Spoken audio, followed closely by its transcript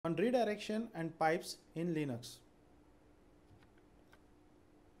on redirection and pipes in Linux.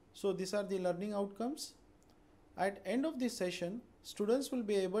 So these are the learning outcomes. At end of this session, students will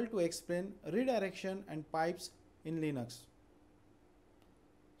be able to explain redirection and pipes in Linux.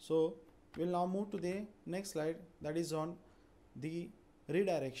 So we'll now move to the next slide, that is on the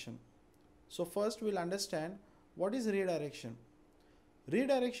redirection. So first we'll understand what is redirection.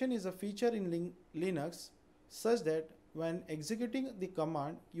 Redirection is a feature in Linux such that when executing the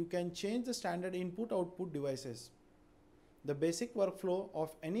command, you can change the standard input-output devices. The basic workflow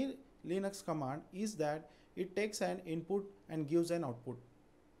of any Linux command is that it takes an input and gives an output.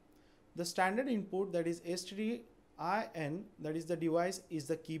 The standard input, that is stdin, that is the device, is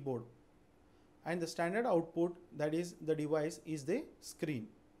the keyboard, and the standard output, that is the device, is the screen.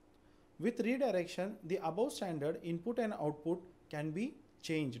 With redirection, the above standard input and output can be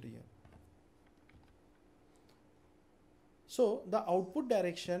changed here. So the output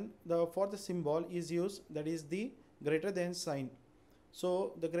direction for the symbol is used, that is the greater than sign.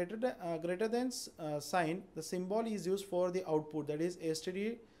 So the greater than sign, the symbol is used for the output, that is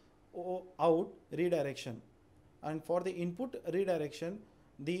std out redirection, and for the input redirection,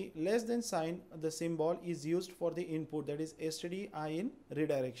 the less than sign, the symbol is used for the input, that is std in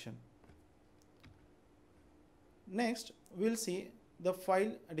redirection. Next we'll see the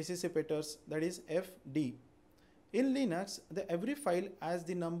file dissipator, that is FD. In Linux, every file has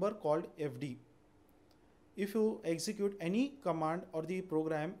the number called FD. If you execute any command or the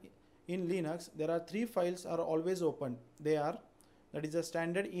program in Linux, there are three files are always open. They are, that is the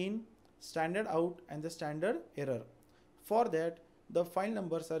standard in, standard out, and the standard error. For that, the file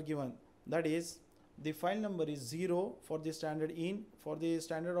numbers are given. That is, the file number is 0 for the standard in, for the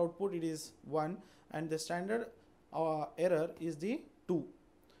standard output it is 1, and the standard error is the 2.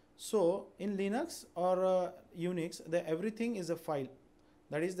 So in Linux or Unix, everything is a file.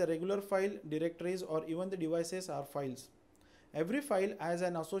 That is, the regular file, directories, or even the devices are files. Every file has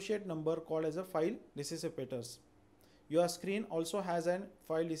an associate number called as a file dissipator. Your screen also has an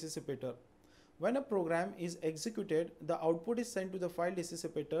file dissipator. When a program is executed, the output is sent to the file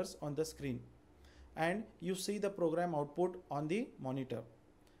dissipators on the screen, and you see the program output on the monitor.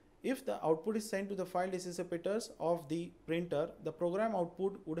 If the output is sent to the file dissipators of the printer, the program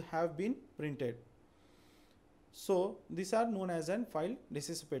output would have been printed. So these are known as an file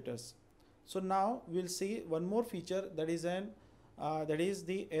dissipators. So now we'll see one more feature, that is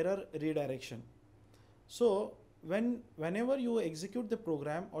the error redirection. So whenever you execute the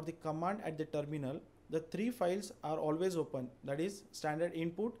program or the command at the terminal, the three files are always open, that is standard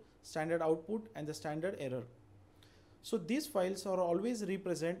input, standard output, and the standard error. So these files are always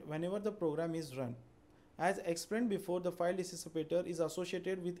represent whenever the program is run. As explained before, the file dissipator is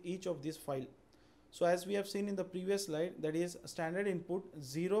associated with each of these files. So as we have seen in the previous slide, that is standard input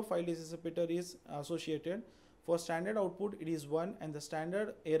 0 file dissipator is associated. For standard output it is 1, and the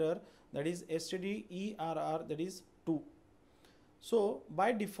standard error, that is stderr, that is 2. So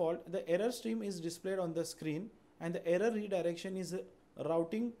by default, the error stream is displayed on the screen, and the error redirection is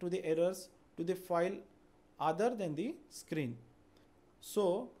routing to the errors to the file other than the screen.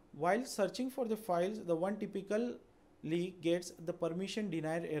 So while searching for the files, the one typically gets the permission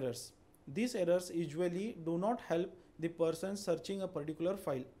denied errors. These errors usually do not help the person searching a particular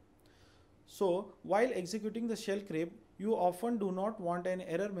file. So while executing the shell script, you often do not want an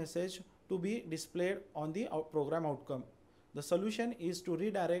error message to be displayed on the program outcome. The solution is to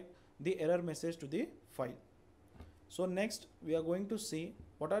redirect the error message to the file. So next we are going to see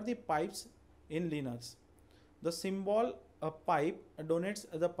what are the pipes in Linux. The symbol a pipe denotes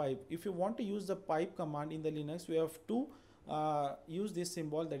the pipe. If you want to use the pipe command in the Linux, we have to use this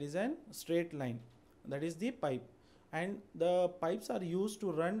symbol, that is a straight line, that is the pipe, and the pipes are used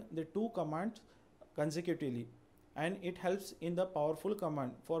to run the two commands consecutively, and it helps in the powerful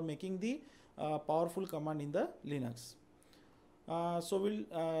command for making the powerful command in the Linux. So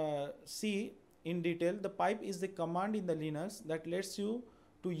we'll see in detail. The pipe is the command in the Linux that lets you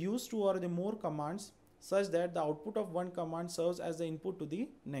to use two or the more commands such that the output of one command serves as the input to the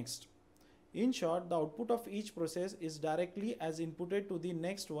next. In short, the output of each process is directly as inputted to the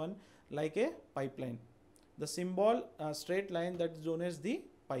next one, like a pipeline. The symbol straight line, that is known as the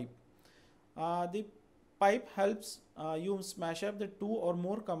pipe. The pipe helps you smash up the two or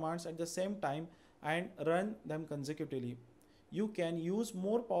more commands at the same time and run them consecutively. You can use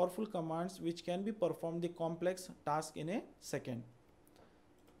more powerful commands which can be performed the complex task in a second.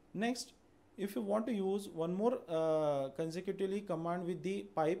 Next, if you want to use one more consecutively command with the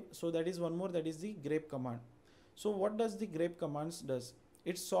pipe, so that is one more, that is the grep command. So what does the grep commands does?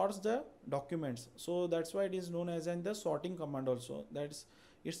 It sorts the documents, so that's why it is known as the sorting command also. That's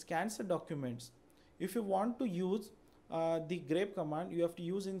it scans the documents. If you want to use the grep command, you have to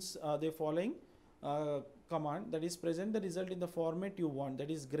use the following command, that is present the result in the format you want, that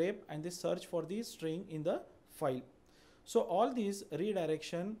is grep, and this search for the string in the file. So all these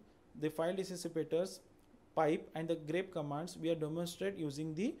redirection, the file dissipators, pipe, and the grep commands we are demonstrate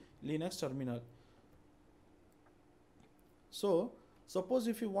using the Linux terminal. So suppose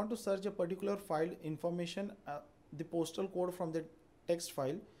if you want to search a particular file information, the postal code from the text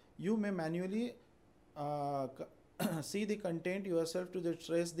file, you may manually see the content yourself to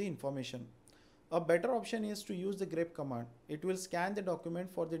trace the information. A better option is to use the grep command. It will scan the document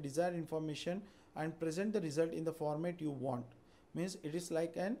for the desired information and present the result in the format you want. Means it is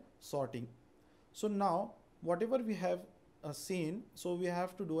like an sorting. So now whatever we have seen, so we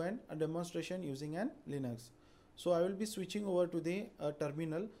have to do a demonstration using an Linux. So I will be switching over to the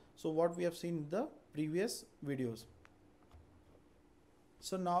terminal. So what we have seen in the previous videos.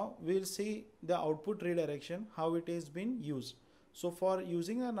 So now we will see the output redirection, how it has been used. So for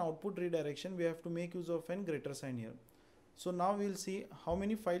using an output redirection, we have to make use of an greater sign here. So now we will see how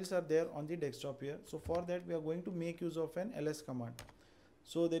many files are there on the desktop here. So for that we are going to make use of an ls command.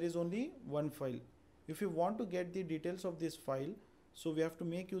 So there is only one file. If you want to get the details of this file, so we have to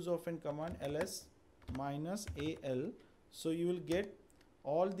make use of an command ls -al. So you will get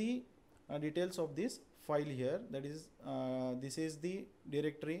all the details of this file here. That is this is the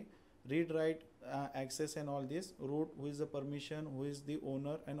directory, read, write, access, and all this, root, who is the permission, who is the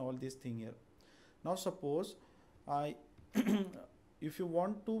owner, and all this thing here. Now suppose if you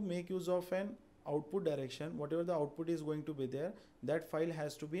want to make use of an output direction, whatever the output is going to be there, that file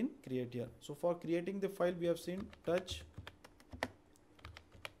has to be created here. So for creating the file, we have seen touch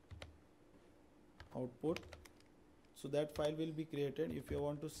output. So that file will be created. If you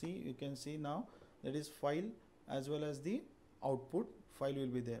want to see, you can see now that is file as well as the output file will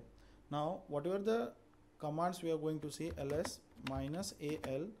be there. Now whatever the commands we are going to see, ls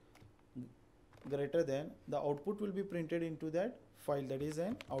 -al greater than, the output will be printed into that file, that is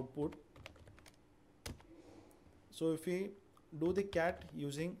an output. So if we do the cat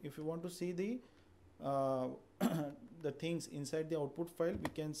using, if you want to see the the things inside the output file, we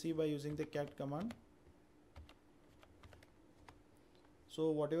can see by using the cat command. So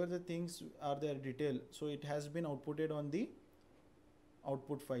whatever the things are there detail, so it has been outputted on the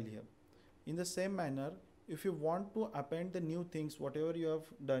output file here. In the same manner, if you want to append the new things, whatever you have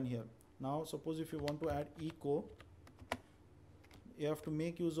done here. Now suppose if you want to add echo, you have to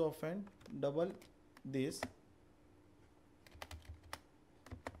make use of an double this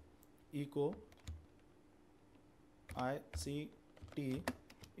echo ICT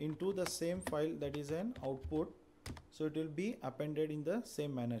into the same file, that is an output. So it will be appended in the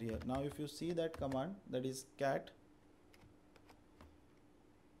same manner here. Now if you see that command, that is cat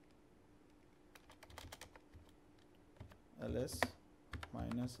ls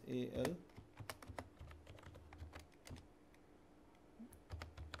 -al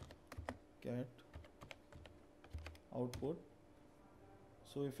cat output.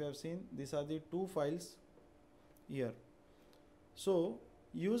 So if you have seen, these are the two files here. So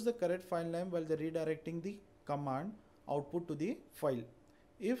use the correct file name while redirecting the command output to the file.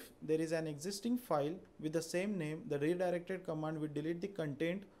 If there is an existing file with the same name, the redirected command will delete the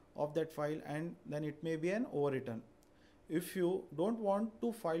content of that file and then it may be an overwritten. If you don't want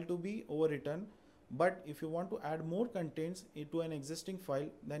to file to be overwritten, but if you want to add more contents into an existing file,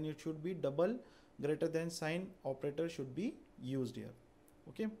 then it should be double greater than sign operator should be used here.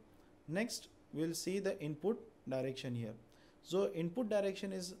 Okay. Next we'll see the input direction here. So input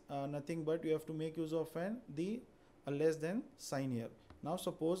direction is nothing but you have to make use of the less than sign here. Now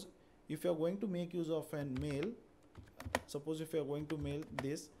suppose if you are going to make use of an mail, suppose if you are going to mail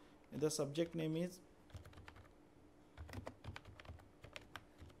this, the subject name is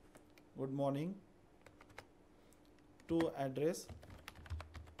good morning to address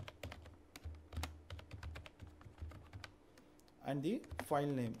and the file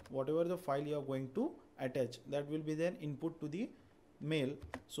name, whatever the file you are going to attach, that will be then input to the mail.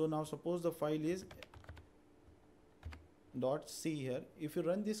 So now suppose the file is .c here. If you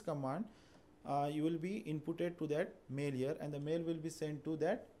run this command, you will be inputted to that mail here and the mail will be sent to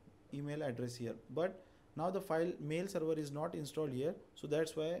that email address here. But now the file mail server is not installed here, so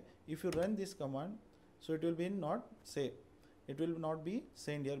that's why if you run this command, so it will be not say, it will not be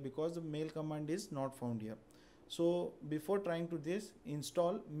sent here because the mail command is not found here. So before trying to this,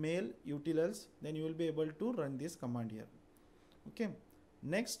 install mail utils, then you will be able to run this command here. Okay.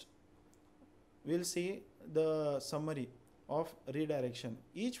 Next we'll see the summary of redirection.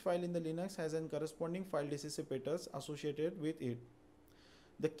 Each file in the Linux has a corresponding file dissipators associated with it.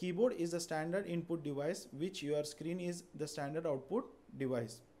 The keyboard is the standard input device, which your screen is the standard output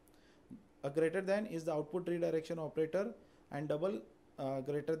device. A greater than is the output redirection operator, and double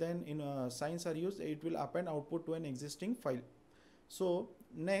greater than in signs are used. It will append output to an existing file. So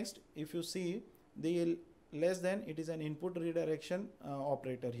next, if you see the less than, it is an input redirection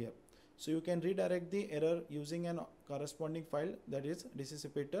operator here. So you can redirect the error using an corresponding file, that is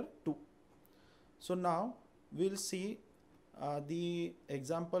dissipator 2. So now we'll see the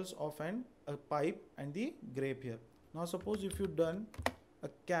examples of a pipe and the grape here. Now suppose if you done a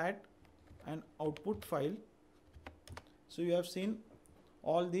cat and output file, so you have seen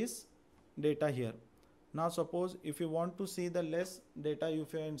all this data here. Now suppose if you want to see the less data, you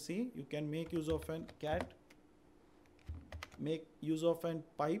can see, you can make use of an cat, make use of an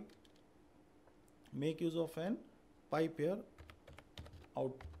pipe, make use of an pipe here,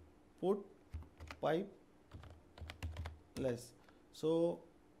 output pipe less. So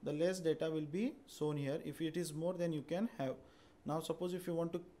the less data will be shown here. If it is more, then you can have. Now suppose if you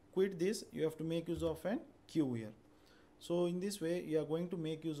want to quit this, you have to make use of an queue here. So in this way you are going to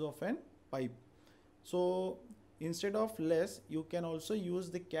make use of an pipe. So instead of less, you can also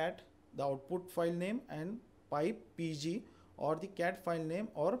use the cat, the output file name, and pipe pg, or the cat file name,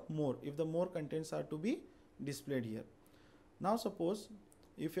 or more, if the more contents are to be displayed here. Now suppose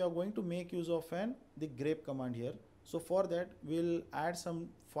if you are going to make use of the grep command here, so for that we'll add some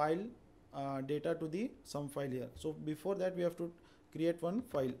file data to the some file here. So before that we have to create one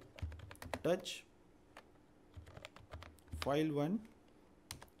file, touch file 1.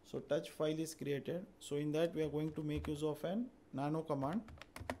 So touch file is created. So in that we are going to make use of an nano command.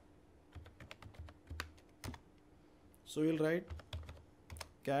 So we'll write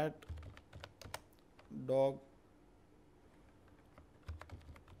cat dog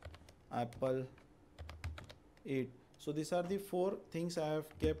apple 8. So these are the 4 things I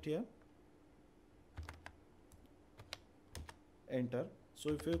have kept here. Enter.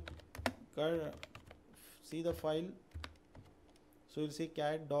 So if you see the file, so you'll see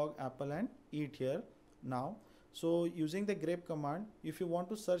cat dog apple and eat here now. So using the grep command, if you want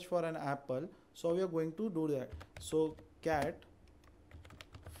to search for an apple, so we are going to do that. So cat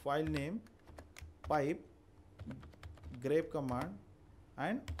file name pipe grep command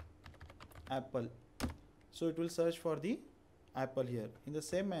and apple. So it will search for the apple here. In the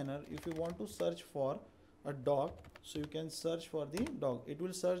same manner, if you want to search for a dog, so you can search for the dog. It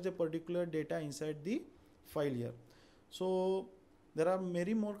will search the particular data inside the file here. So there are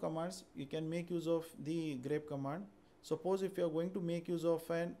many more commands. You can make use of the grep command. Suppose if you are going to make use of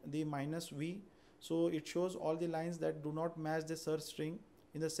the -v, so it shows all the lines that do not match the search string.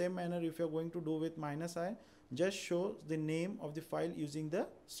 In the same manner, if you are going to do with -i, just show the name of the file using the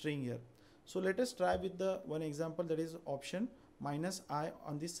string here. So let us try with the one example, that is option -i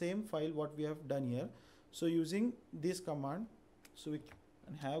on the same file what we have done here. So using this command, so we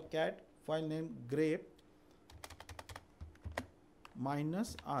can have cat file name grep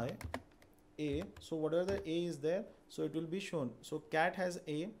 -i a. So whatever the a is there, so it will be shown. So cat has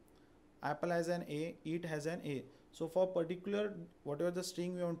a, apple has an a, eat has an a. So for particular whatever the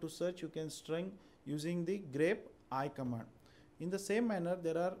string we want to search, you can string using the grep I command. In the same manner,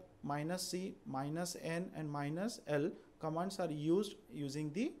 there are -c, -n and -l commands are used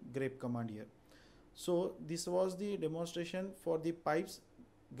using the grep command here. So this was the demonstration for the pipes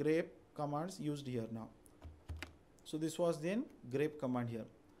grep commands used here now. So this was then grep command here.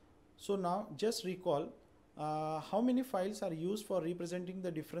 So now just recall how many files are used for representing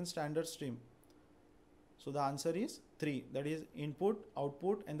the different standard stream. So the answer is 3, that is input,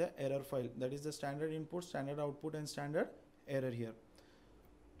 output and the error file, that is the standard input, standard output and standard error here.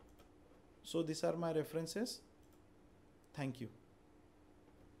 So these are my references. Thank you.